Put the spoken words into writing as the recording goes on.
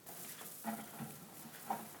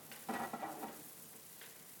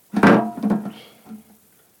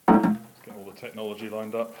technology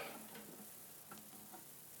lined up.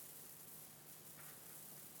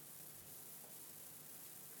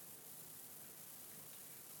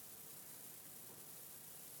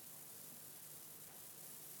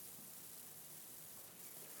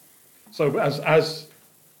 So as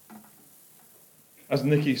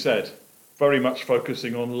Nikki said, very much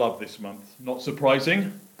focusing on love this month. Not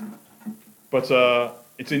surprising, but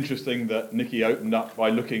it's interesting that Nikki opened up by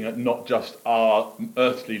looking at not just our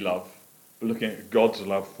earthly love, but looking at God's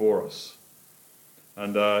love for us.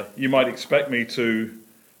 And you might expect me to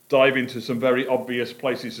dive into some very obvious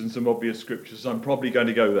places and some obvious scriptures. I'm probably going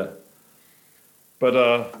to go there. But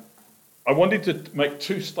I wanted to make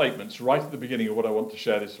two statements right at the beginning of what I want to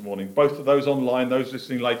share this morning, both of those online, those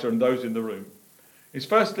listening later, and those in the room. Is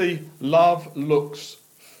firstly, love looks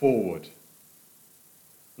forward.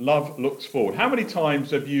 Love looks forward. How many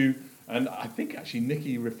times have you, and I think actually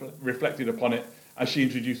Nikki reflected upon it as she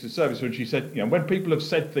introduced the service when she said, when people have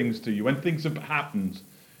said things to you, when things have happened,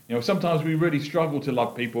 sometimes we really struggle to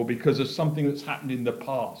love people because of something that's happened in the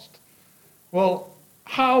past. Well,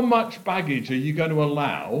 how much baggage are you going to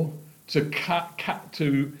allow to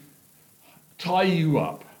tie you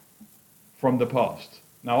up from the past?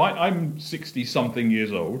 Now, I'm 60-something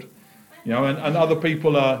years old, and other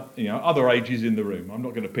people are, other ages in the room. I'm not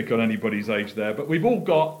going to pick on anybody's age there, but we've all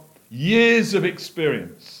got years of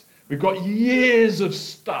experience. We've got years of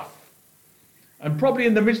stuff. And probably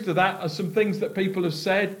in the midst of that are some things that people have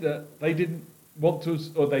said that they didn't want to,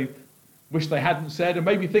 or they wish they hadn't said, and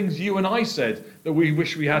maybe things you and I said that we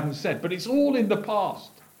wish we hadn't said. But it's all in the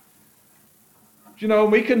past.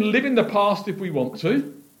 And we can live in the past if we want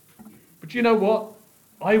to. But you know what?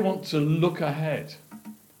 I want to look ahead.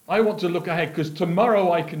 I want to look ahead because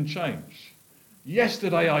tomorrow I can change.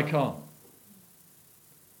 Yesterday I can't.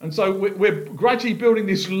 And so we're gradually building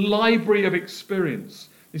this library of experience,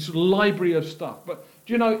 this library of stuff. But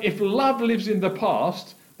if love lives in the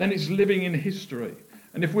past, then it's living in history.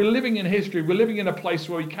 And if we're living in history, we're living in a place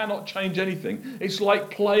where we cannot change anything. It's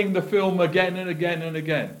like playing the film again and again and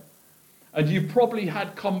again. And you've probably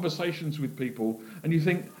had conversations with people and you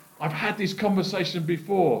think, I've had this conversation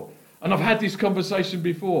before, and I've had this conversation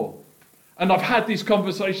before, and I've had this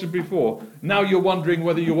conversation before. Now you're wondering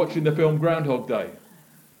whether you're watching the film Groundhog Day.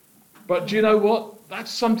 But do you know what?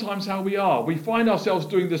 That's sometimes how we are. We find ourselves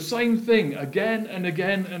doing the same thing again and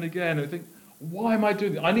again and again. And we think, why am I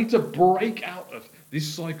doing this? I need to break out of this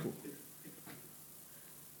cycle.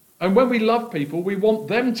 And when we love people, we want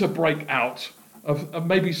them to break out of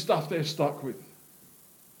maybe stuff they're stuck with.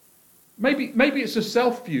 Maybe it's a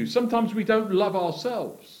self-view. Sometimes we don't love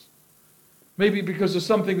ourselves. Maybe because of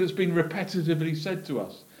something that's been repetitively said to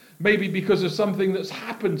us. Maybe because of something that's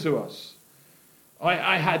happened to us.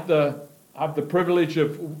 I have the privilege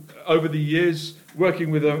of, over the years,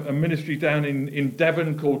 working with a ministry down in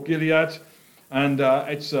Devon called Gilead. And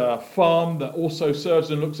it's a farm that also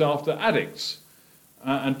serves and looks after addicts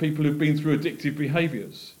and people who've been through addictive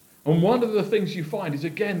behaviours. And one of the things you find is,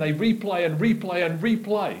 again, they replay and replay and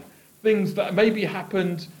replay things that maybe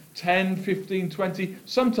happened 10, 15, 20,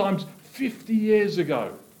 sometimes 50 years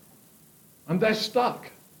ago. And they're stuck.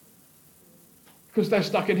 Because they're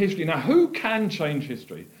stuck in history. Now, who can change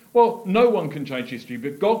history? Well, no one can change history,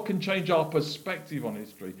 but God can change our perspective on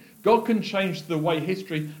history. God can change the way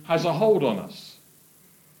history has a hold on us.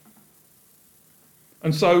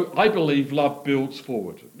 And so I believe love builds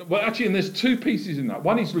forward. Well, actually, and there's two pieces in that.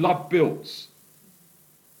 One is love builds.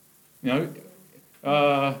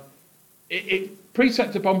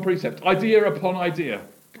 Precept upon precept, idea upon idea,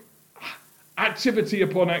 activity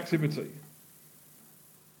upon activity.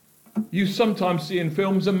 You sometimes see in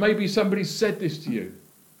films, and maybe somebody said this to you.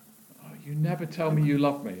 Oh, you never tell me you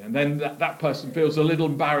love me. And then that person feels a little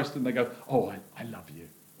embarrassed and they go, oh, I love you.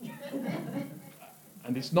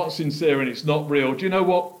 And it's not sincere and it's not real. Do you know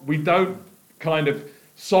what? We don't kind of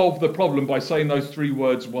solve the problem by saying those three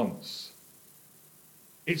words once.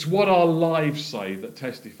 It's what our lives say that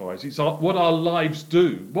testifies. It's what our lives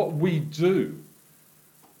do, what we do.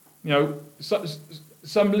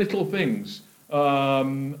 Some little things.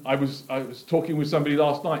 I was talking with somebody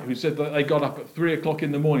last night who said that they got up at 3:00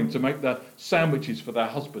 in the morning to make the sandwiches for their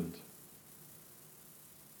husband.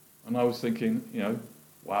 And I was thinking,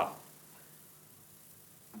 wow.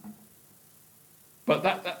 But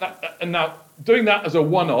that and now doing that as a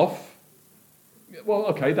one-off, well,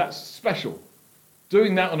 okay, that's special.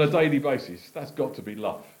 Doing that on a daily basis, that's got to be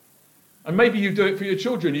love. And maybe you do it for your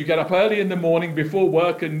children. You get up early in the morning before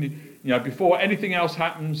work and before anything else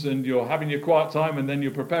happens, and you're having your quiet time, and then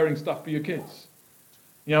you're preparing stuff for your kids.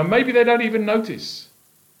 Maybe they don't even notice.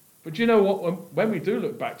 But you know what? When we do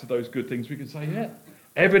look back to those good things, we can say, yeah,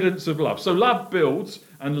 Evidence of love. So love builds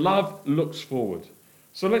and love looks forward.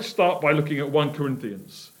 So let's start by looking at 1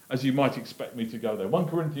 Corinthians, as you might expect me to go there. 1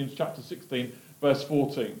 Corinthians chapter 16, verse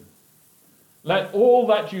 14. Let all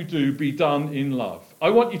that you do be done in love. I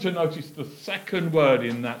want you to notice the second word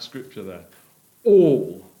in that scripture there.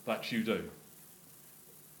 All that you do.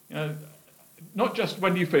 You know, not just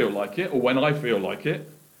when you feel like it or when I feel like it.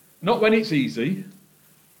 Not when it's easy.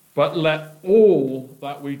 But let all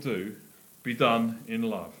that we do be done in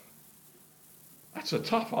love. That's a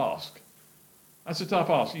tough ask. That's a tough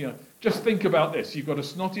ask. You know, just think about this. You've got a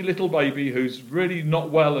snotty little baby who's really not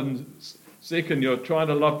well and sick, and you're trying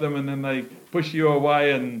to love them, and then they push you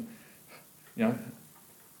away, and you know,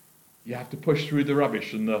 you have to push through the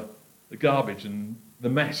rubbish and the garbage and the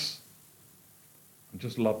mess and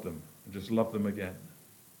just love them and just love them again.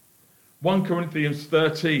 1 Corinthians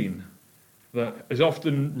 13, that is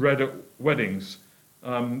often read at weddings.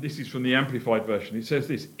 This is from the Amplified Version. It says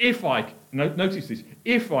this: notice this,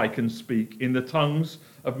 if I can speak in the tongues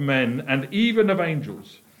of men and even of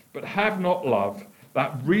angels, but have not love,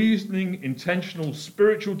 that reasoning, intentional,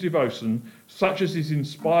 spiritual devotion, such as is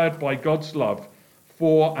inspired by God's love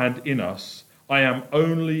for and in us, I am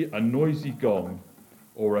only a noisy gong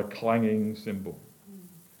or a clanging cymbal.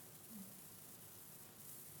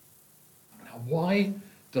 Now,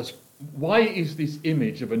 why is this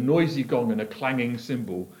image of a noisy gong and a clanging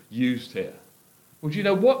cymbal used here? Well, do you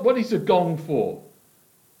know what is a gong for?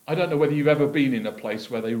 I don't know whether you've ever been in a place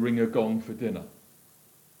where they ring a gong for dinner.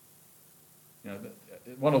 You know,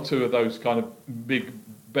 one or two of those kind of big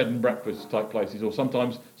bed and breakfast type places, or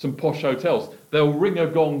sometimes some posh hotels, they'll ring a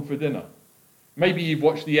gong for dinner. Maybe you've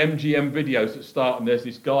watched the MGM videos that start, and there's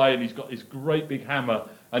this guy and he's got this great big hammer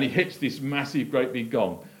and he hits this massive great big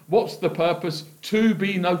gong. What's the purpose? To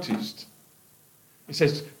be noticed. It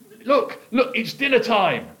says, look, it's dinner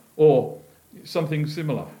time, or something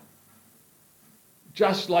similar.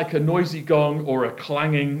 Just like a noisy gong or a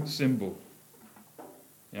clanging cymbal.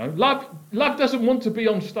 You know, love doesn't want to be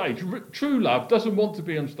on stage. True love doesn't want to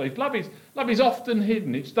be on stage. Love is often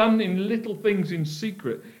hidden. It's done in little things in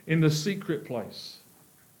secret, in the secret place.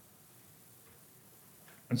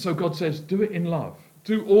 And so God says, do it in love.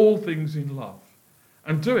 Do all things in love.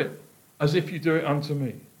 And do it as if you do it unto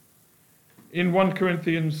me. In 1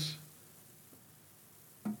 Corinthians,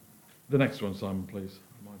 the next one, Simon, please.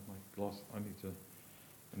 My glass, I need to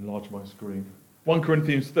enlarge my screen. 1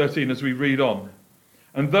 Corinthians 13, as we read on.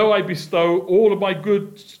 And though I bestow all of my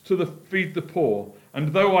goods to feed the poor,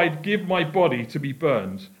 and though I give my body to be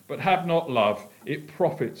burned, but have not love, it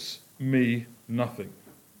profits me nothing.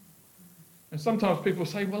 And sometimes people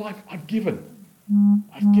say, well, I've given.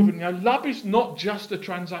 I've given. You know, love is not just a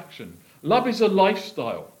transaction. Love is a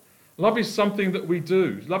lifestyle. Love is something that we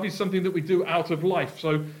do. Love is something that we do out of life.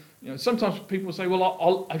 So, you know, sometimes people say,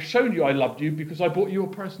 well, I've shown you I loved you because I bought you a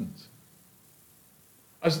present.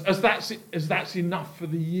 As that's enough for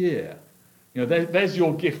the year. You know, there's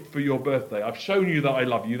your gift for your birthday. I've shown you that I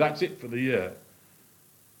love you. That's it for the year.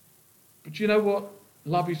 But you know what?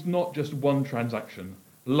 Love is not just one transaction.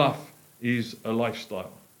 Love is a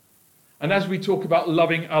lifestyle. And as we talk about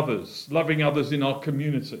loving others in our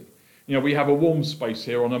community, you know, we have a warm space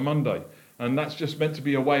here on a Monday, and that's just meant to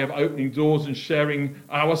be a way of opening doors and sharing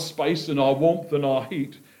our space and our warmth and our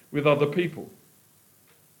heat with other people.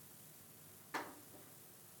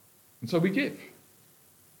 And so we give,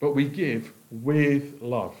 but we give with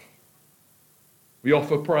love. We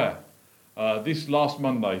offer prayer. This last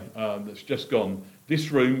Monday that's just gone,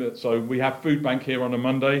 this room, so we have food bank here on a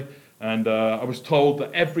Monday, and I was told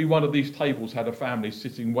that every one of these tables had a family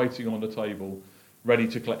sitting, waiting on the table, ready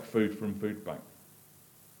to collect food from food bank.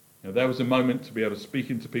 You know, there was a moment to be able to speak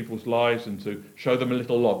into people's lives and to show them a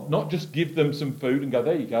little love. Not just give them some food and go,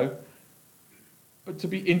 there you go, but to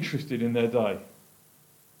be interested in their day.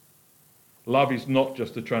 Love is not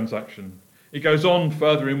just a transaction. It goes on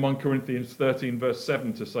further in 1 Corinthians 13 verse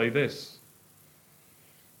 7 to say this.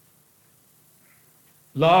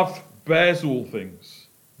 Love bears all things,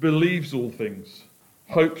 believes all things,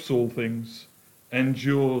 hopes all things,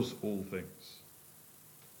 endures all things.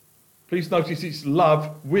 Please notice it's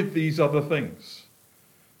love with these other things.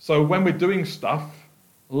 So when we're doing stuff,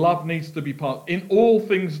 love needs to be part. In all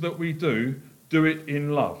things that we do it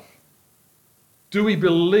in love. Do we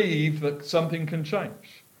believe that something can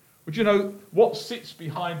change? But you know, what sits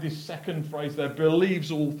behind this second phrase there,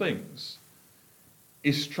 believes all things,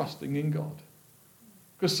 is trusting in God.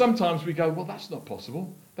 Because sometimes we go, well, that's not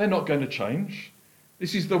possible. They're not going to change.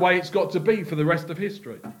 This is the way it's got to be for the rest of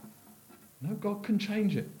history. No, God can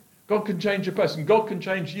change it. God can change a person. God can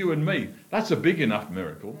change you and me. That's a big enough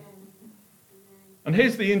miracle. And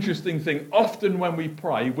here's the interesting thing. Often when we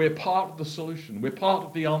pray, we're part of the solution. We're part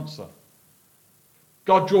of the answer.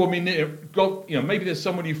 God, draw me near. God, maybe there's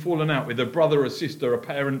someone you've fallen out with, a brother, a sister, a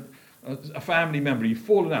parent, a family member. You've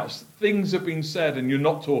fallen out. Things have been said and you're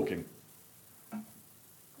not talking.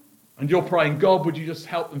 And you're praying, God, would you just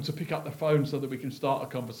help them to pick up the phone so that we can start a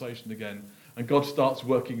conversation again? And God starts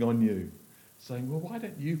working on you, saying, well, why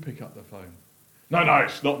don't you pick up the phone? No,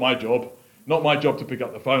 it's not my job. Not my job to pick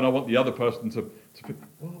up the phone. I want the other person to pick.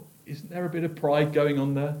 Well, isn't there a bit of pride going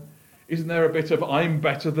on there? Isn't there a bit of I'm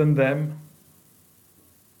better than them?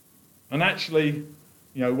 And actually,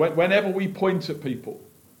 whenever we point at people,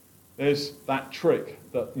 there's that trick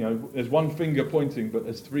that, there's one finger pointing, but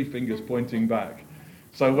there's three fingers pointing back.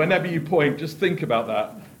 So whenever you point, just think about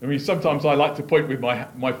that. I mean, sometimes I like to point with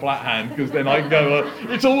my flat hand because then I can go,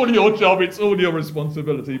 it's all your job, it's all your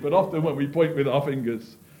responsibility. But often when we point with our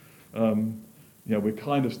fingers, we're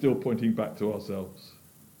kind of still pointing back to ourselves.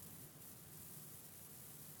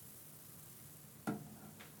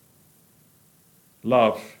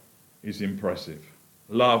 Love is impressive.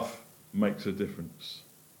 Love makes a difference.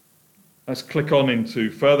 Let's click on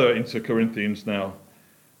further into Corinthians now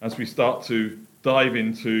as we start to dive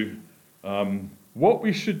into what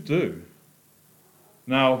we should do.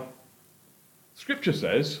 Now, Scripture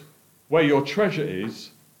says, where your treasure is,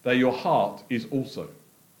 there your heart is also.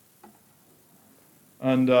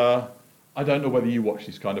 And I don't know whether you watch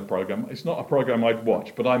this kind of program. It's not a program I'd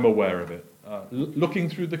watch, but I'm aware of it. Looking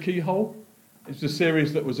Through the Keyhole. It's a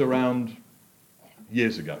series that was around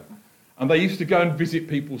years ago. And they used to go and visit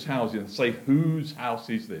people's houses and say, whose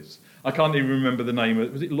house is this? I can't even remember the name.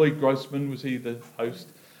 Was it Lloyd Grossman? Was he the host?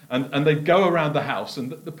 And they'd go around the house,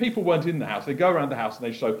 and the people weren't in the house. They'd go around the house and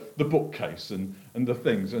they'd show the bookcase and the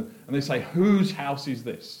things. And they'd say, whose house is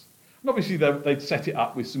this? And obviously they'd set it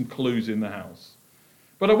up with some clues in the house.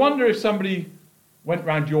 But I wonder if somebody went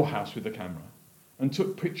round your house with a camera and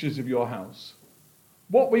took pictures of your house,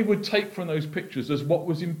 what we would take from those pictures as what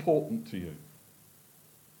was important to you.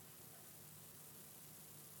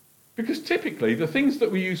 Because typically, the things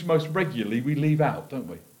that we use most regularly, we leave out, don't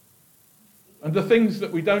we? And the things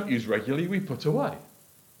that we don't use regularly, we put away.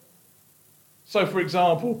 So, for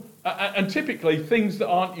example, and typically things that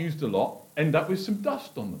aren't used a lot end up with some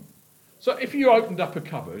dust on them. So if you opened up a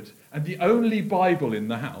cupboard and the only Bible in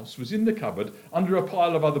the house was in the cupboard under a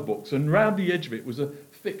pile of other books and round the edge of it was a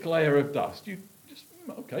thick layer of dust, you just,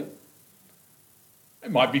 okay.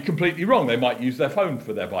 It might be completely wrong. They might use their phone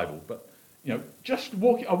for their Bible, but just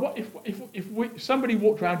walking. If somebody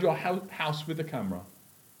walked around your house with a camera,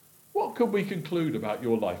 what could we conclude about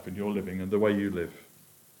your life and your living and the way you live?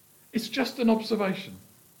 It's just an observation.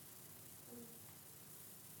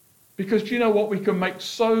 Because do you know what? We can make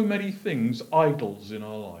so many things idols in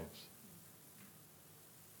our lives.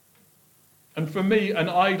 And for me, an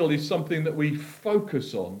idol is something that we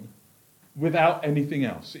focus on without anything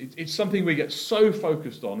else. It's something we get so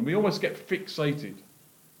focused on, and we almost get fixated.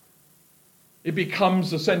 It becomes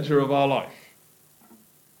the centre of our life.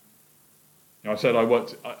 I said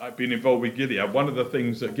I've been involved with Gilead. One of the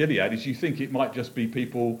things at Gilead is you think it might just be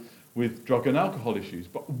people with drug and alcohol issues,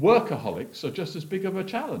 but workaholics are just as big of a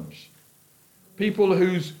challenge. People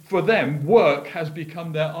for them, work has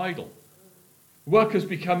become their idol. Work has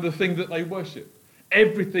become the thing that they worship.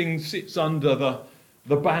 Everything sits under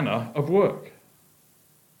the banner of work.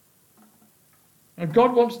 And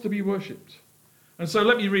God wants to be worshipped. And so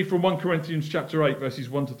let me read from 1 Corinthians chapter 8, verses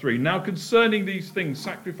 1 to 3. Now concerning these things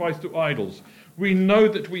sacrificed to idols, we know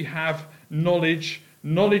that we have knowledge.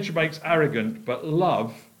 Knowledge makes arrogant, but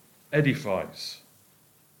love edifies.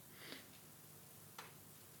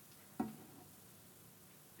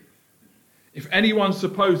 If anyone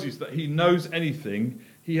supposes that he knows anything,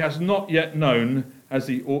 he has not yet known as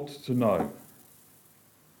he ought to know.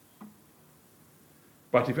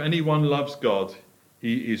 But if anyone loves God,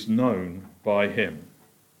 he is known by him.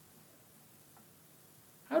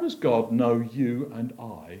 How does God know you and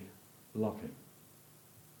I love him?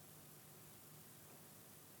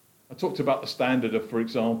 I talked about the standard of, for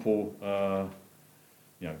example,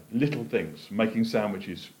 little things, making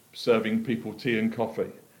sandwiches, serving people tea and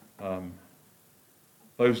coffee.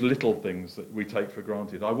 Those little things that we take for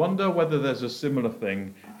granted. I wonder whether there's a similar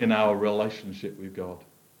thing in our relationship with God.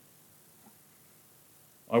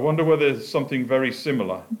 I wonder whether there's something very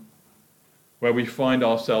similar where we find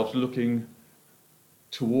ourselves looking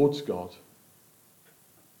towards God,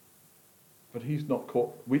 but he's not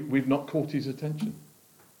caught. We've not caught his attention.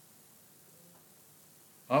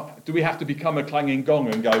 Do we have to become a clanging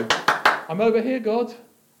gong and go, I'm over here, God?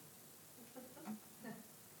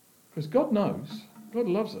 Because God knows. God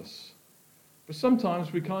loves us. But sometimes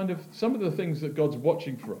some of the things that God's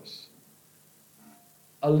watching for us,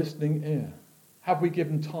 a listening ear. Have we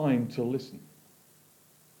given time to listen?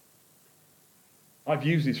 I've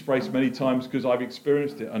used this phrase many times because I've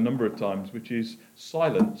experienced it a number of times, which is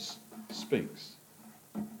silence speaks.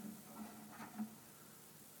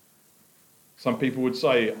 Some people would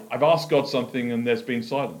say, I've asked God something and there's been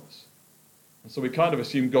silence. And so we kind of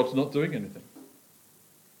assume God's not doing anything.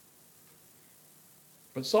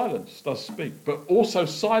 But silence does speak. But also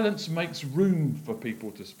silence makes room for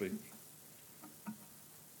people to speak.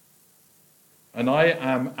 And I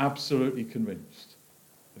am absolutely convinced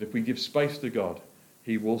that if we give space to God,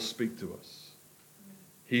 he will speak to us.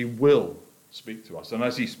 He will speak to us. And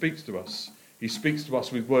as he speaks to us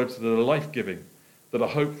with words that are life-giving, that are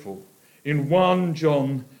hopeful. In 1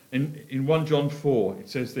 John 4, it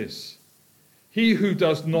says this, he who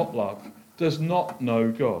does not love does not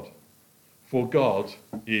know God, for God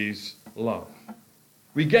is love.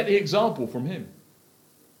 We get the example from him.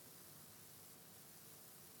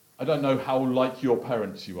 I don't know how like your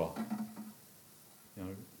parents you are. You know,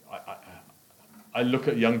 I look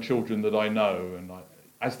at young children that I know, and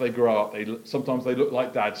as they grow up, sometimes they look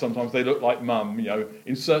like dad, sometimes they look like mum. You know,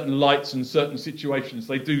 in certain lights and certain situations,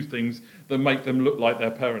 they do things that make them look like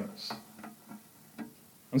their parents.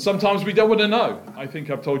 And sometimes we don't want to know. I think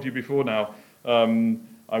I've told you before now.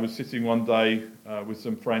 I was sitting one day with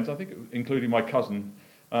some friends, I think including my cousin,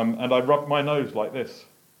 and I rubbed my nose like this.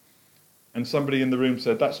 And somebody in the room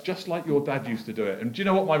said, that's just like your dad used to do it. And do you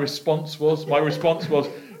know what my response was? My response was,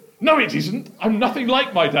 no, it isn't. I'm nothing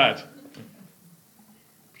like my dad.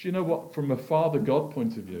 But you know what? From a Father God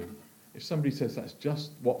point of view, if somebody says that's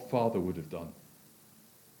just what Father would have done,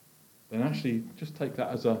 then actually just take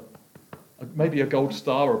that as maybe a gold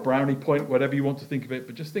star or a brownie point, whatever you want to think of it.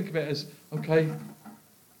 But just think of it as, okay,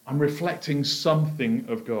 I'm reflecting something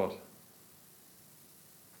of God.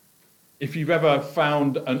 If you've ever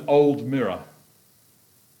found an old mirror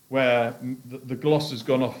where the gloss has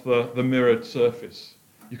gone off the mirrored surface,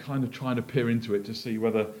 you're kind of trying to peer into it to see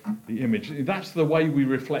whether the image... That's the way we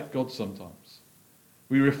reflect God sometimes.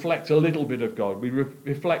 We reflect a little bit of God. We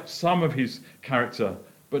reflect some of his character,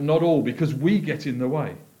 but not all, because we get in the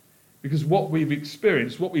way. Because what we've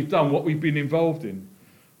experienced, what we've done, what we've been involved in,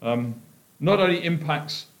 not only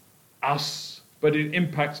impacts us, but it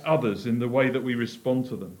impacts others in the way that we respond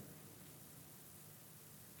to them.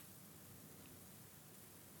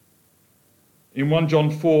 In 1 John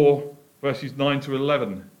 4, verses 9 to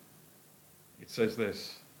 11, it says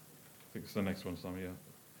this. I think it's the next one, Sam, yeah.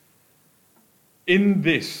 In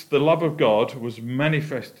this, the love of God was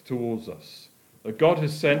manifest towards us, that God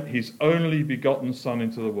has sent his only begotten Son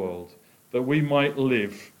into the world, that we might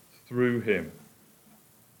live through him.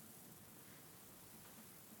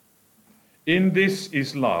 In this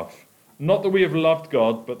is love, not that we have loved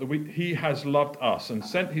God, but that he has loved us and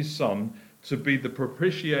sent his Son to be the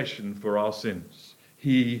propitiation for our sins.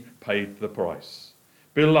 He paid the price.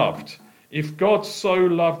 Beloved, if God so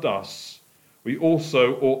loved us, we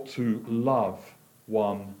also ought to love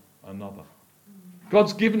one another.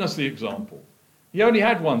 God's given us the example. He only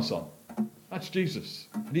had one Son. That's Jesus.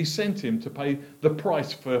 And he sent him to pay the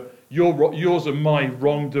price for yours and my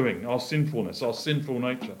wrongdoing, our sinfulness, our sinful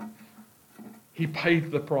nature. He paid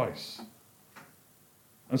the price.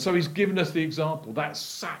 And so he's given us the example, that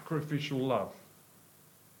sacrificial love.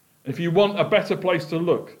 If you want a better place to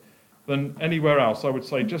look than anywhere else, I would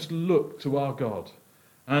say just look to our God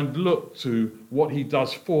and look to what he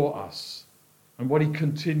does for us and what he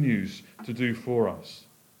continues to do for us.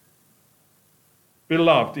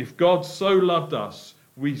 Beloved, if God so loved us,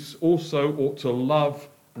 we also ought to love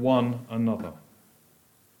one another.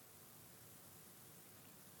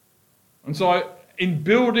 And so in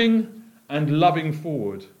building and loving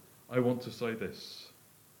forward, I want to say this.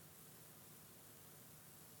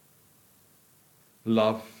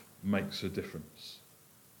 Love makes a difference.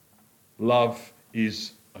 Love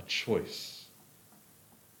is a choice.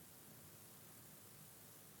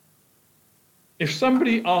 If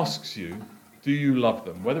somebody asks you, do you love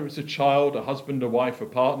them? Whether it's a child, a husband, a wife, a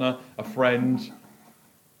partner, a friend,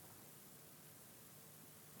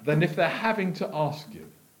 then if they're having to ask you,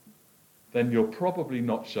 then you're probably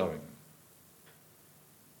not showing.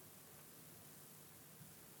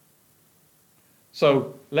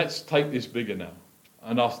 So let's take this bigger now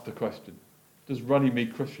and ask the question, does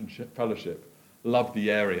Runnymede Christian Fellowship love the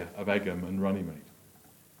area of Egham and Runnymede?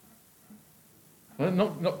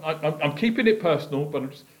 I'm keeping it personal, but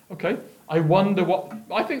I'm just, okay, I wonder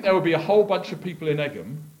I think there would be a whole bunch of people in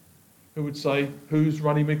Egham who would say, who's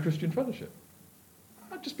Runnymede Christian Fellowship?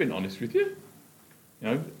 I've just been honest with you.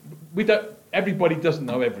 You know, everybody doesn't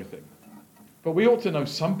know everything. But we ought to know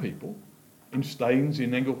some people in Staines,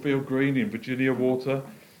 in Englefield Green, in Virginia Water,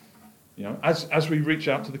 as we reach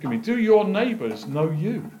out to the community. Do your neighbours know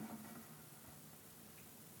you?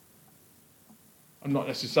 I'm not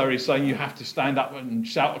necessarily saying you have to stand up and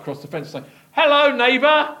shout across the fence saying, "Hello,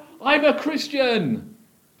 neighbour, I'm a Christian."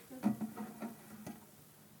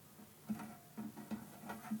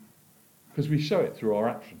 Because we show it through our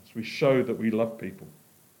actions. We show that we love people.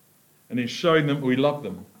 And in showing them we love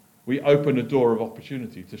them, we open a door of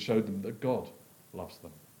opportunity to show them that God loves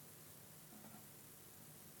them.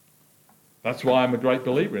 That's why I'm a great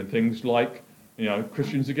believer in things like,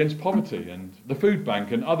 Christians Against Poverty and the Food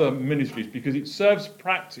Bank and other ministries, because it serves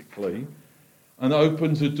practically and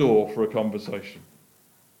opens a door for a conversation.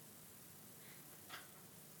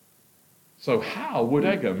 So how would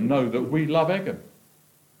Egham know that we love Egham?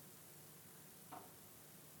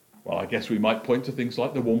 Well, I guess we might point to things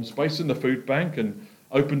like the Warm Space and the Food Bank and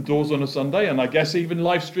open doors on a Sunday, and I guess even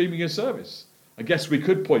live streaming a service. I guess we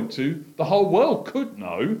could point to the whole world could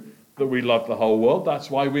know that we love the whole world. That's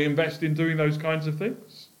why we invest in doing those kinds of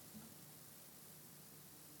things.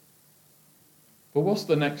 But what's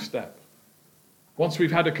the next step? Once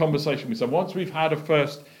we've had a conversation with someone, once we've had a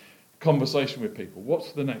first conversation with people,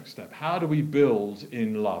 what's the next step? How do we build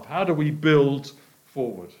in love? How do we build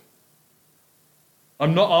forward?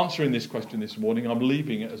 I'm not answering this question this morning. I'm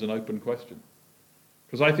leaving it as an open question.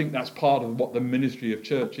 Because I think that's part of what the ministry of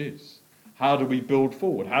church is. How do we build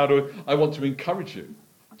forward? I want to encourage you.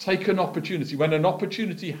 Take an opportunity. When an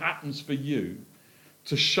opportunity happens for you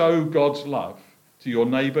to show God's love to your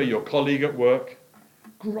neighbour, your colleague at work,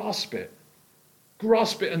 grasp it.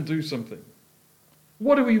 Grasp it and do something.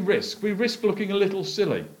 What do we risk? We risk looking a little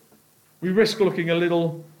silly. We risk looking a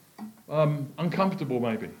little uncomfortable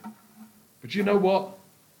maybe. But you know what?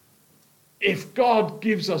 If God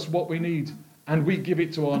gives us what we need and we give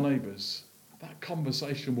it to our neighbours, that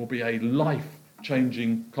conversation will be a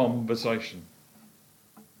life-changing conversation.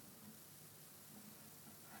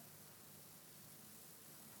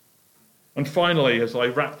 And finally, as I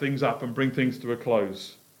wrap things up and bring things to a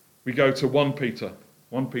close, we go to 1 Peter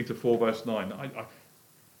 4 verse 9.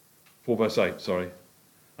 4 verse 8, sorry.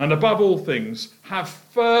 And above all things, have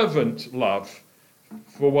fervent love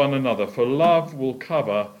for one another, for love will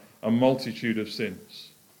cover a multitude of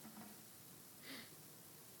sins.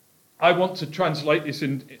 I want to translate this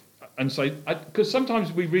in and say, because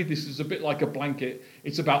sometimes we read this as a bit like a blanket,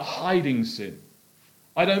 it's about hiding sin.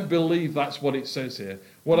 I don't believe that's what it says here.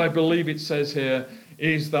 What I believe it says here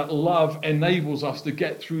is that love enables us to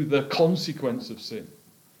get through the consequence of sin.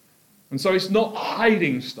 And so it's not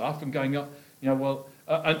hiding stuff and going up,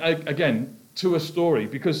 and again, to a story,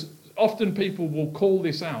 because often people will call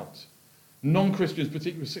this out. Non-Christians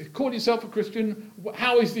particularly say, call yourself a Christian,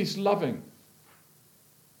 how is this loving?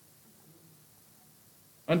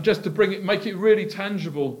 And just to make it really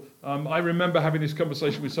tangible, I remember having this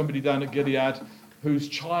conversation with somebody down at Gilead whose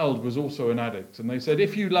child was also an addict. And they said,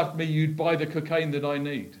 if you loved me, you'd buy the cocaine that I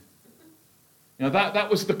need. That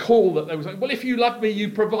was the call that they were saying. Well, if you love me, you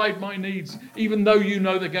provide my needs, even though you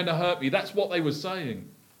know they're going to hurt me. That's what they were saying.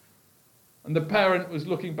 And the parent was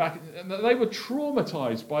looking back, and they were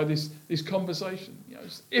traumatized by this conversation.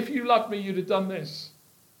 If you loved me, you'd have done this.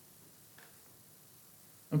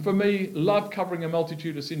 And for me, love covering a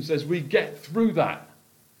multitude of sins says we get through that.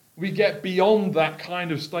 We get beyond that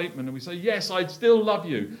kind of statement and we say, yes, I still love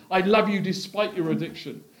you. I love you despite your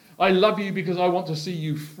addiction. I love you because I want to see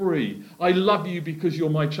you free. I love you because you're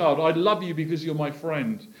my child. I love you because you're my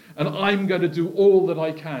friend. And I'm going to do all that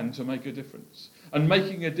I can to make a difference. And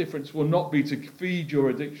making a difference will not be to feed your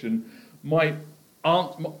addiction. What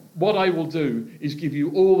I will do is give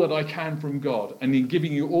you all that I can from God. And in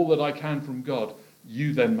giving you all that I can from God,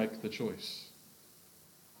 you then make the choice.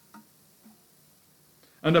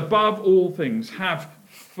 And above all things, have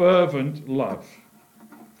fervent love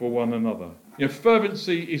for one another.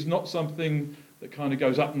 Fervency is not something that kind of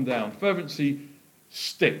goes up and down. Fervency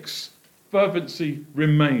sticks. Fervency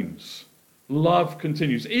remains. Love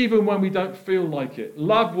continues, even when we don't feel like it.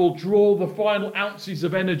 Love will draw the final ounces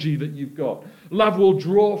of energy that you've got. Love will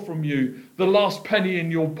draw from you the last penny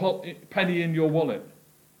in your wallet.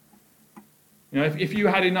 If you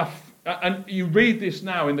had enough. And you read this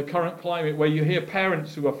now in the current climate where you hear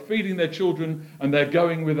parents who are feeding their children and they're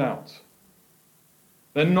going without.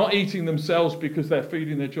 They're not eating themselves because they're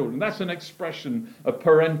feeding their children. That's an expression of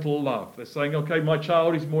parental love. They're saying, okay, my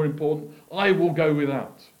child is more important. I will go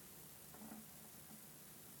without.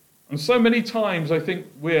 And so many times I think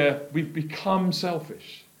we've become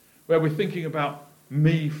selfish, where we're thinking about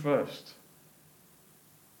me first.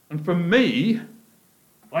 And for me,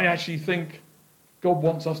 I actually think God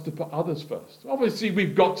wants us to put others first. Obviously,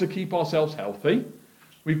 we've got to keep ourselves healthy.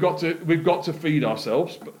 We've got to feed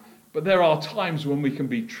ourselves. But there are times when we can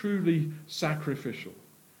be truly sacrificial.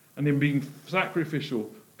 And in being sacrificial,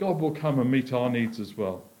 God will come and meet our needs as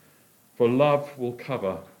well. For love will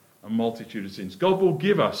cover a multitude of sins. God will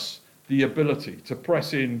give us the ability to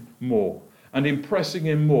press in more. And in pressing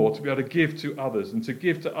in more, to be able to give to others. And to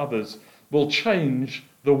give to others will change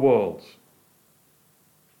the world.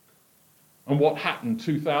 And what happened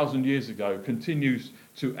 2,000 years ago continues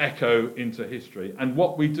to echo into history. And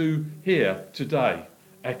what we do here today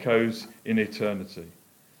echoes in eternity.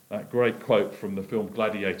 That great quote from the film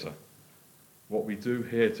Gladiator. What we do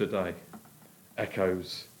here today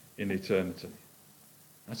echoes in eternity.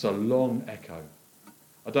 That's a long echo.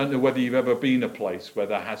 I don't know whether you've ever been a place where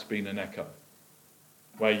there has been an echo,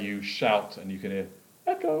 where you shout and you can hear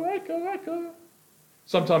echo, echo, echo.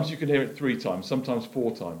 Sometimes you can hear it 3 times, sometimes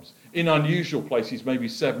 4 times. In unusual places, maybe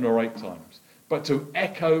 7 or 8 times. But to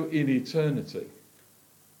echo in eternity,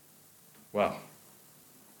 wow,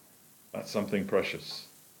 that's something precious.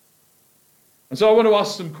 And so I want to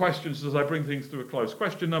ask some questions as I bring things to a close.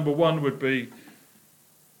 Question number 1 would be,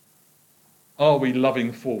 are we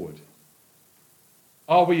loving forward?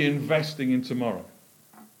 Are we investing in tomorrow?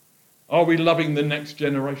 Are we loving the next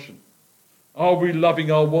generation? Are we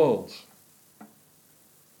loving our world?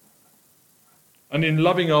 And in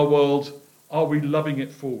loving our world, are we loving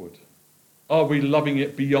it forward? Are we loving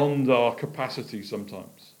it beyond our capacity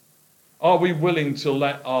sometimes? Are we willing to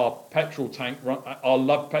let our petrol tank, our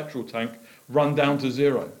love petrol tank, run down to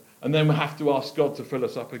 0? And then we have to ask God to fill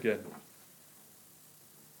us up again.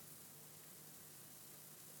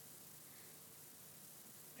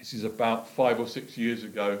 This is about 5 or 6 years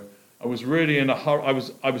ago. I was really in a hurry.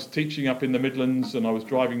 I was teaching up in the Midlands and I was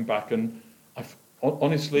driving back, and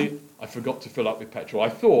honestly, I forgot to fill up with petrol. I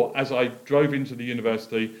thought, as I drove into the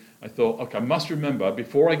university, I thought, okay, I must remember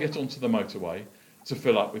before I get onto the motorway to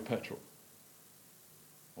fill up with petrol.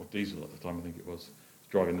 Or diesel at the time, I think it was.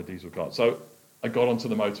 Driving the diesel car. So I got onto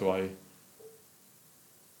the motorway,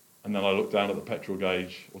 and then I looked down at the petrol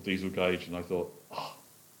gauge or diesel gauge, and I thought,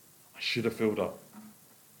 I should have filled up.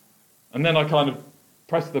 And then I kind of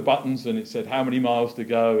pressed the buttons, and it said how many miles to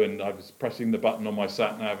go, and I was pressing the button on my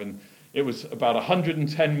sat-nav, and it was about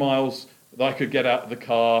 110 miles that I could get out of the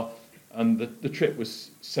car, and the trip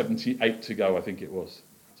was 78 to go, I think it was.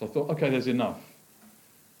 So I thought, okay, there's enough.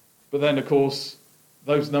 But then, of course,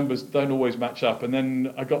 those numbers don't always match up. And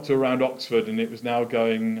then I got to around Oxford, and it was now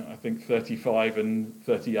going, I think, 35 and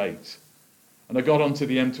 38. And I got onto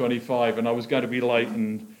the M25, and I was going to be late,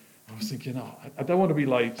 and I was thinking, I don't want to be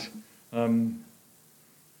late. And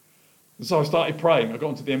so I started praying. I got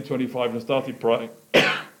onto the M25 and I started praying.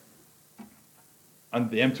 And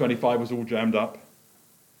the M25 was all jammed up.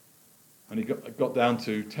 And it got down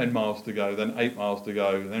to 10 miles to go, then 8 miles to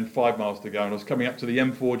go, then 5 miles to go. And I was coming up to the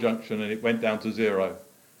M4 junction, and it went down to 0.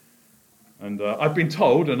 And I've been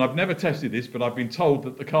told, and I've never tested this, but I've been told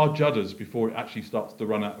that the car judders before it actually starts to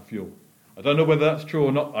run out of fuel. I don't know whether that's true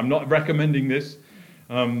or not. I'm not recommending this.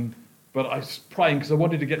 But I was praying because I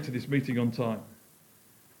wanted to get to this meeting on time.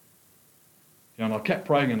 And I kept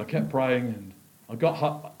praying and I kept praying, and I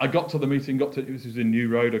got to the meeting. This was in New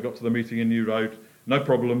Road. I got to the meeting in New Road, no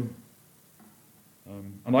problem.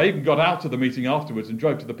 And I even got out of the meeting afterwards and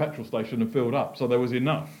drove to the petrol station and filled up, so there was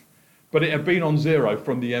enough. But it had been on 0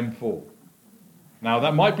 from the M4. Now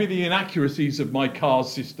that might be the inaccuracies of my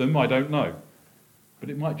car's system. I don't know, but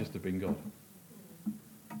it might just have been God.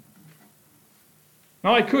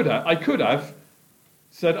 Now I could have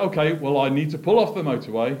said, okay, well, I need to pull off the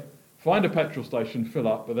motorway, find a petrol station, fill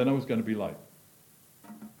up, but then I was going to be late.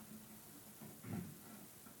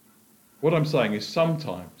 What I'm saying is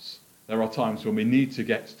sometimes there are times when we need to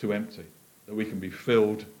get to empty, that we can be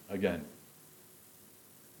filled again.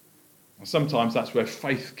 And sometimes that's where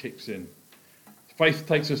faith kicks in. Faith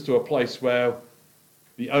takes us to a place where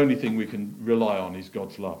the only thing we can rely on is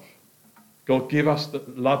God's love. God, give us the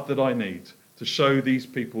love that I need to show these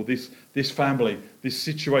people, this family, this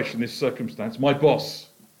situation, this circumstance, my boss,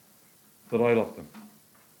 that I love them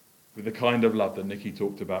with the kind of love that Nikki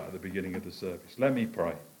talked about at the beginning of the service. Let me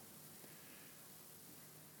pray.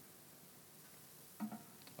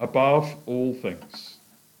 Above all things,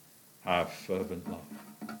 have fervent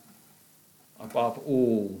love. Above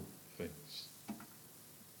all things.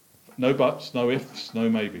 No buts, no ifs, no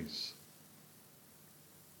maybes.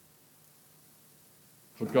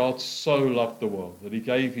 For God so loved the world that he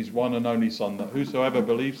gave his one and only Son, that whosoever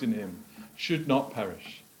believes in him should not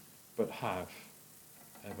perish, but have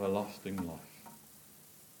everlasting life.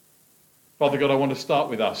 Father God, I want to start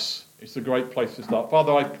with us. It's a great place to start.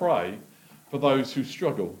 Father, I pray for those who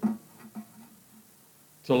struggle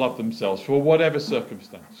to love themselves for whatever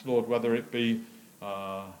circumstance, Lord, whether it be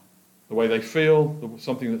the way they feel,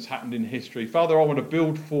 something that's happened in history. Father, I want to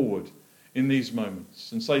build forward in these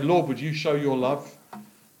moments and say, Lord, would you show your love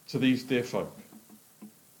to these dear folk?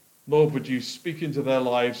 Lord, would you speak into their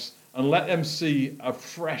lives and let them see a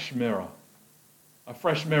fresh mirror,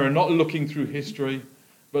 not looking through history,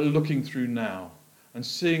 but looking through now and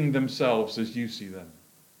seeing themselves as you see them,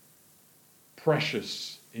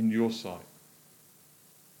 precious in your sight.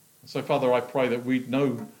 And so, Father, I pray that we'd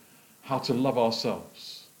know how to love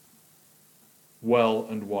ourselves well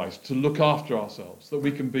and wise, to look after ourselves, that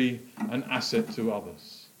we can be an asset to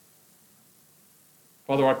others.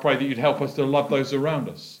 Father, I pray that you'd help us to love those around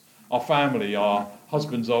us, our family, our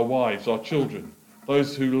husbands, our wives, our children,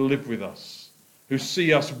 those who live with us, who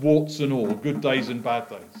see us warts and all, good days and bad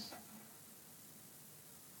days.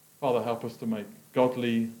 Father, help us to make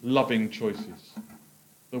godly, loving choices,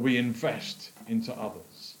 that we invest into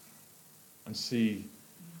others and see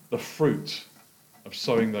the fruit of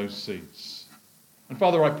sowing those seeds. And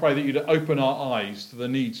Father, I pray that you'd open our eyes to the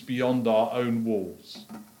needs beyond our own walls.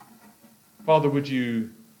 Father, would you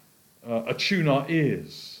attune our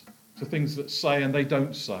ears to things that say and they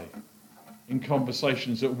don't say, in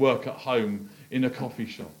conversations at work, at home, in a coffee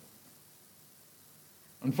shop.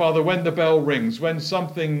 And Father, when the bell rings, when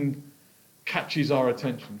something catches our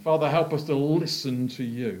attention, Father, help us to listen to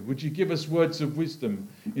you. Would you give us words of wisdom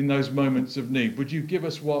in those moments of need? Would you give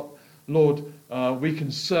us what, Lord, we can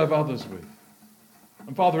serve others with?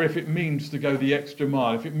 And Father, if it means to go the extra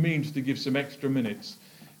mile, if it means to give some extra minutes,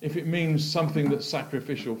 if it means something that's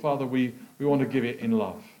sacrificial, Father, we want to give it in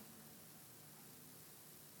love.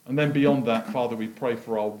 And then beyond that, Father, we pray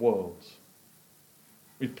for our world.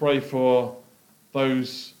 We pray for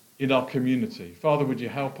those in our community. Father, would you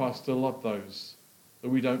help us to love those that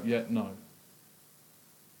we don't yet know?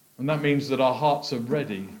 And that means that our hearts are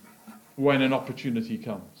ready when an opportunity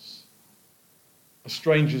comes. A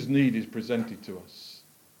stranger's need is presented to us.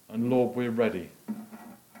 And Lord, we're ready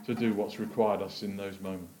to do what's required us in those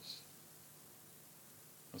moments.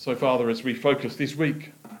 And so, Father, as we focus this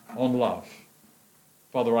week on love,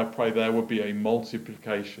 Father, I pray there will be a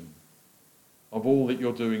multiplication of all that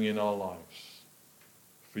you're doing in our lives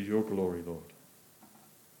for your glory, Lord.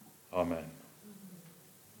 Amen.